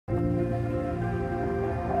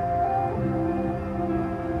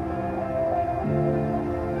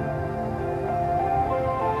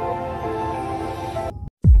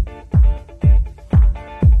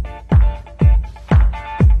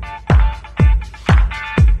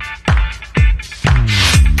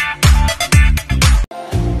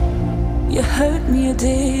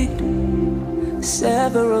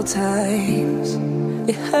several times.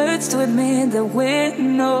 It hurts to admit that we're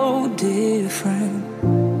no different.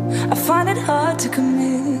 I find it hard to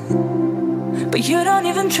commit, but you don't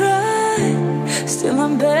even try. Still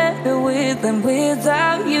I'm better with than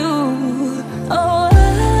without you. Oh,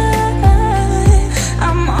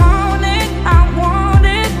 I'm on it, I want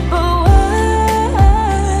it, but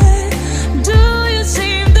why do you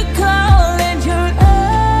seem to call in your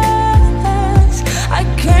eyes? I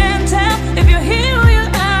can't tell if you're here or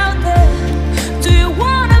you're out there. Do you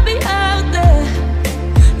wanna be out there?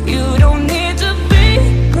 You don't need to be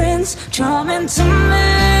Prince Charming to me.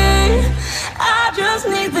 I just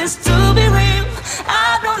need this to be real. I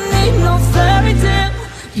don't need no fairy tale.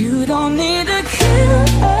 You don't need a killer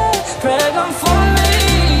pregnant for me.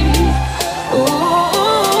 Ooh,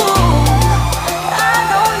 I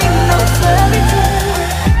don't need no fairy tale.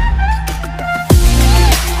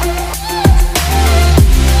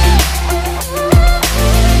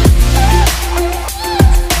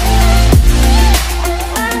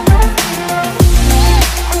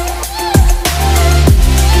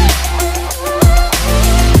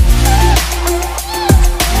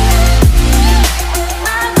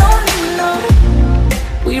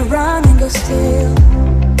 Still,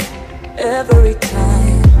 every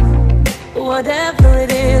time, whatever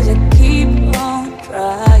it is, I keep on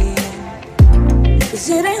trying. 'Cause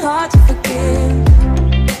it ain't hard to forgive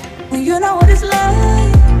when you know what it's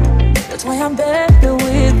like. That's why I'm better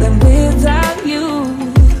with than without you.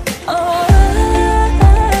 Oh,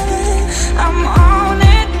 I'm on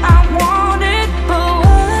it, I want it, but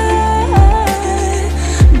why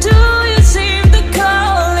do you seem to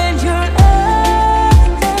call in your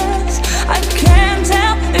eyes? I can't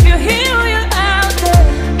tell if you're here or you're out there.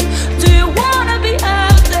 Do you wanna be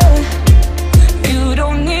out there? You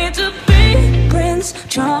don't need to be Prince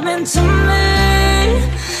Charming to me.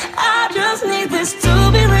 I just need this to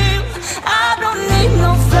be real. I don't need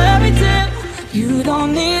no fairy tale. You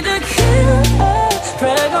don't need a killer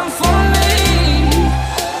pregnant for me.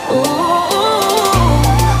 Ooh,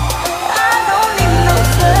 I don't need no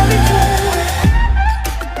fairy tale.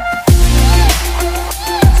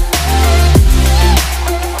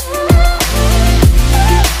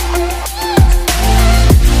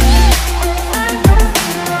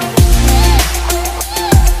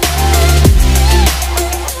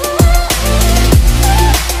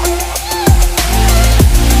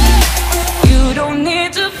 You don't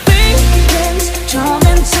need to be Prince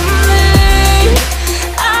Charming to me.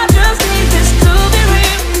 I just need this to be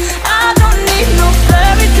real. I don't need no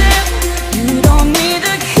fairy tale. You don't need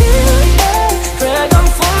a killer pregnant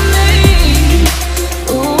for me.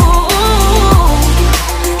 Ooh,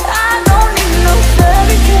 I don't need no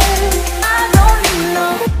fairy tale. I don't need no.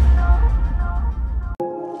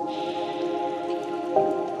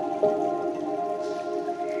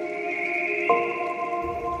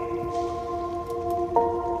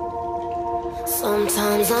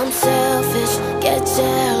 Sometimes I'm selfish, get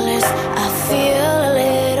jealous. I feel a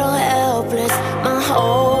little helpless. My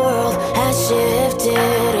whole world has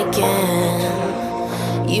shifted again.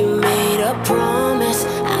 You made a promise,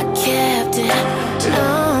 I kept it.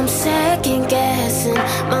 Now I'm second guessing.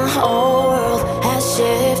 My whole world has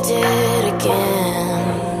shifted again.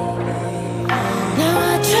 Now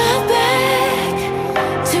I drive back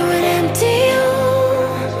to an empty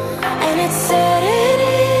home, and it's setting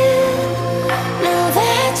in. Now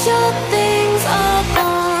that your things are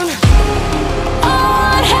gone, oh,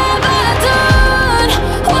 what have I done?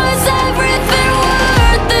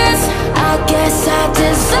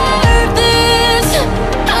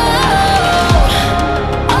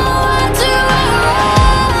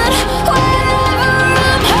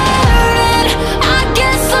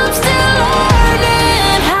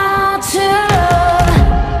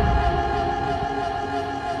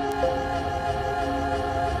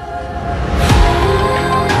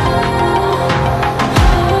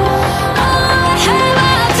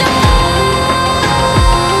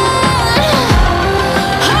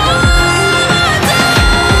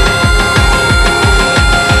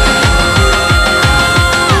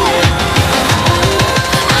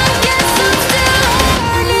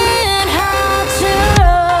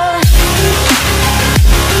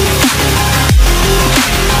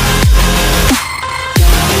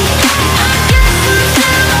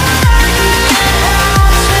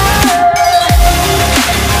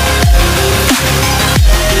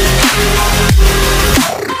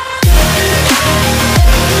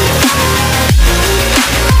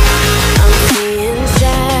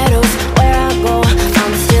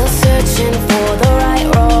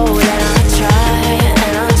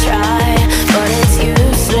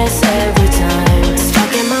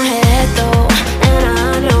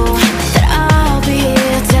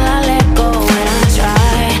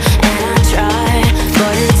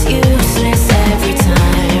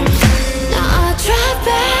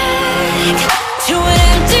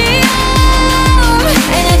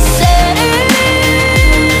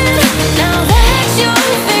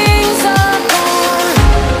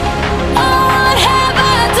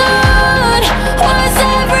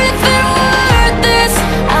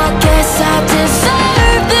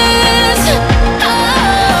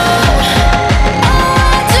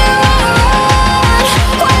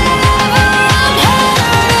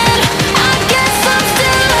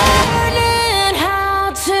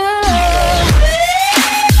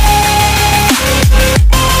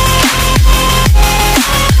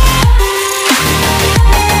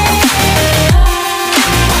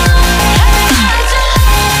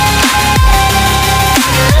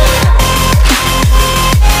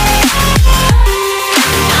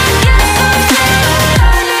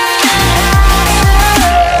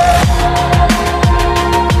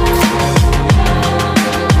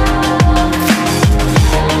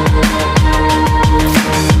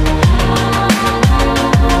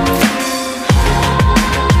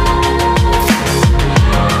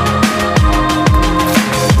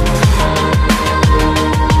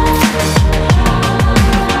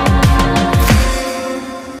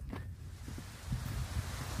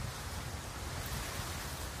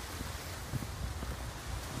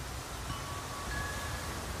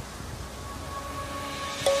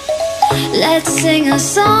 a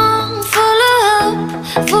song full of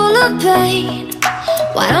hope, full of pain.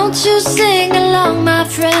 Why don't you sing along, my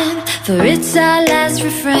friend? For it's our last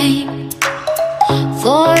refrain.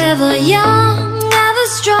 Forever young, ever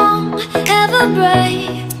strong, ever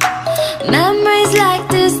brave. Memories like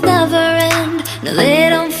this never end. No, they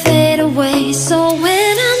don't fade away. So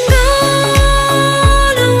when I'm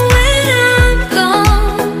gone, oh, when I'm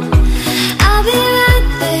gone, I'll be right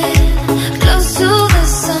there, close to the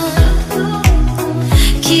sun.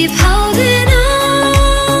 Keep holding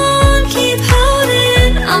on, keep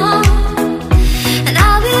holding on. And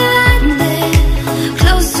I'll be right there,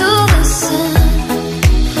 close to the sun,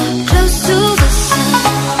 close to the sun.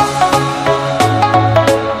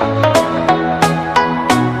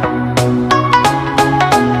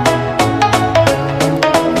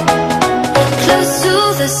 Close to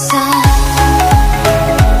the sun.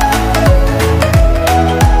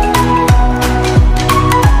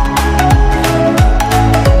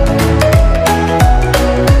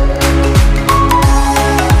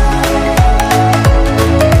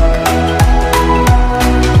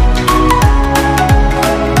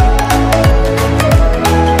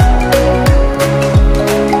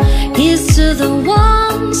 Here's to the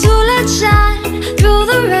ones who let shine through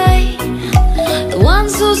the rain, the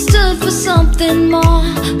ones who stood for something more.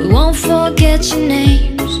 We won't forget your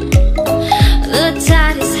names. The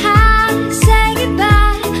tide is high, say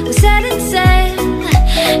goodbye, we're setting sail.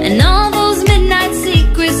 And all those midnight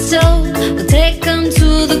secrets told, we'll take them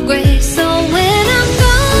to the grave. So when I'm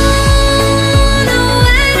gone, oh,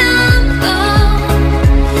 when I'm gone,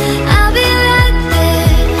 I'll be right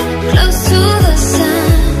there, close to the sun.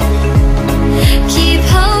 Keep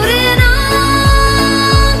holding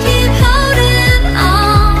on, keep holding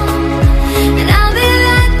on. And I'll be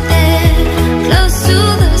right there, close to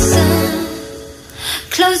the sun,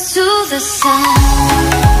 close to the sun.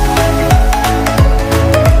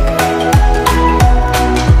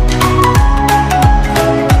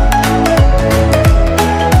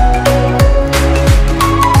 Close to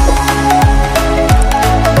the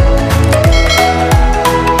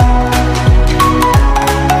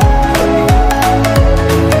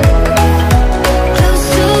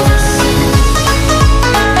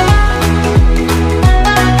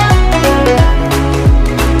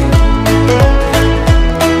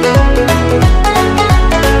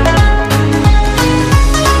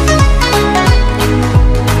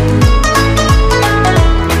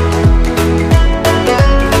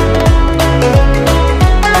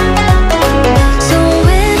sun. So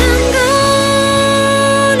when I'm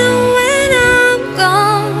gone, oh, when I'm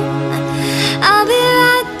gone, I'll be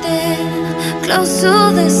right there, close to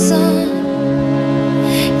the sun.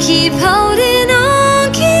 Keep holding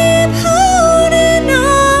on, keep holding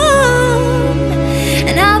on.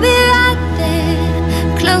 And I'll be right there,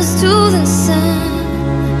 close to the sun,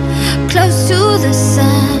 close to the sun.